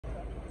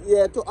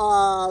Yeah, to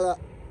all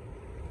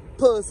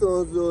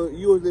persons who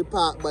usually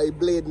park by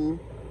Bladens.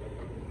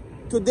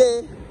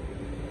 Today,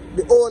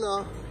 the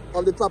owner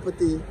of the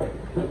property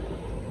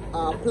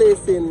are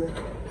placing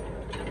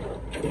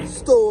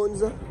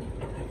stones,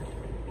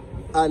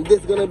 and this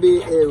is going to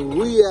be a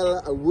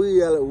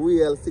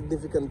real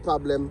significant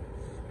problem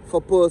for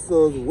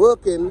persons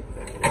working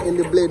in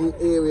the Bladens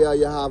area.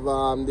 You have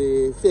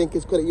the St.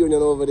 Kitts Credit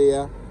Union over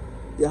there.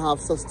 You have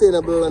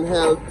Sustainable and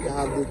Health. You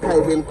have the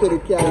Caribbean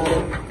Credit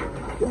Card.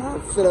 You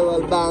have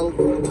Federal Bank.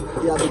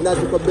 You have the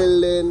National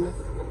Building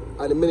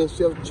and the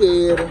Ministry of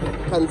Trade,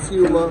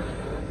 Consumer,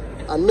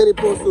 and many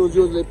persons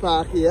usually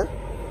park here.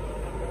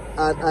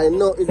 And I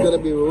know it's going to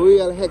be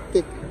real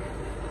hectic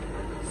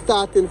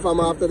starting from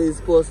after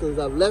these persons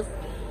have left,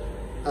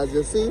 as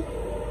you see.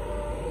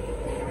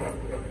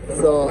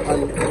 So,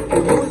 and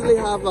we usually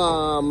have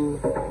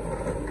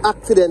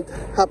accident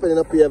happening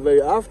up here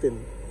very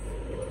often.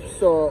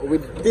 So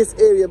with this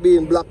area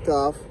being blocked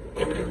off,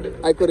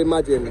 I could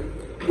imagine.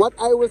 What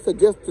I will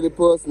suggest to the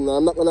person,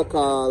 I'm not gonna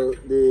call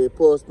the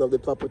person of the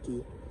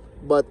property,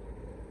 but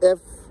if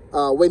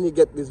when he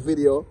get this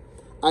video,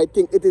 I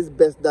think it is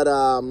best that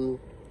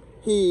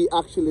he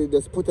actually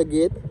just put a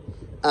gate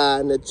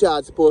and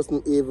charge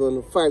person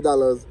even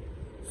 $5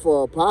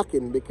 for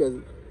parking, because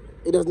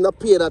it doesn't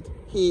appear that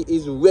he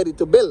is ready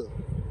to bill,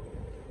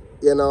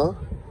 you know.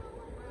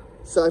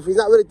 So if he's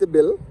not ready to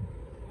bill,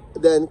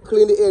 then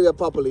clean the area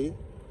properly,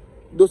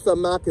 do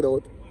some marking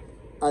out,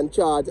 and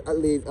charge at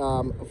least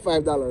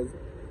 $5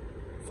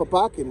 for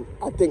parking.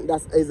 I think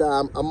that is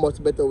a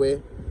much better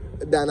way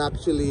than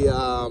actually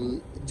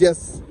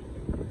just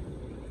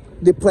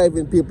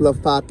depriving people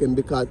of parking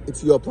because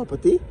it's your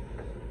property.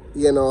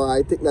 You know,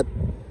 I think that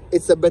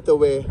it's a better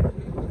way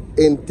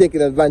in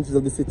taking advantage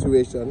of the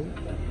situation.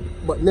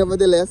 But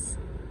nevertheless,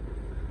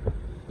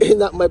 it's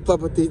not my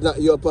property, it's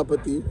not your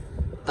property.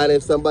 And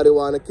if somebody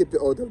want to keep you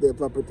out of their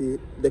property,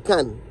 they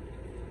can.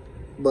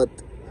 But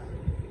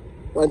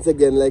once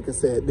again, like I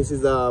said, this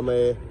is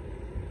a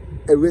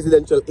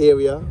residential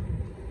area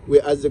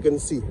where, as you can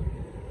see,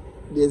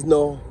 there's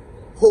no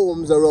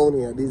homes around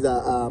here. These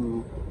are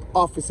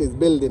offices,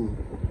 buildings.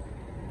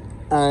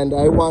 And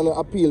I want to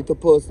appeal to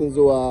persons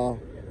who are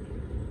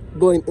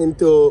going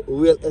into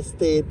real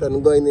estate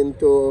and going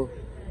into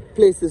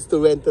places to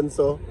rent and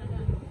so.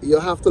 You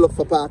have to look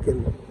for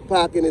parking.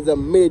 Parking is a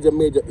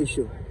major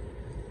issue.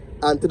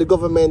 And to the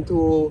government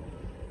who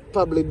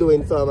probably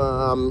doing some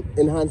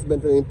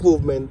enhancement and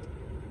improvement,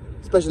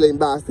 especially in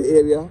Basti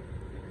area,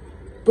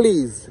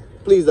 please,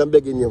 I'm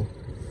begging you,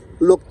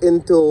 look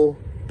into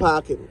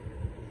parking.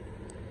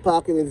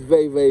 Parking is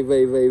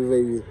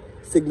very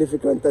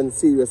significant and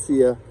serious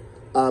here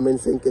in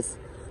St. Kitts.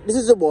 This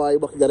is your boy,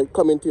 but you gotta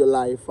come into your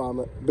life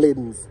from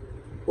Bladens.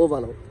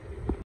 Over now.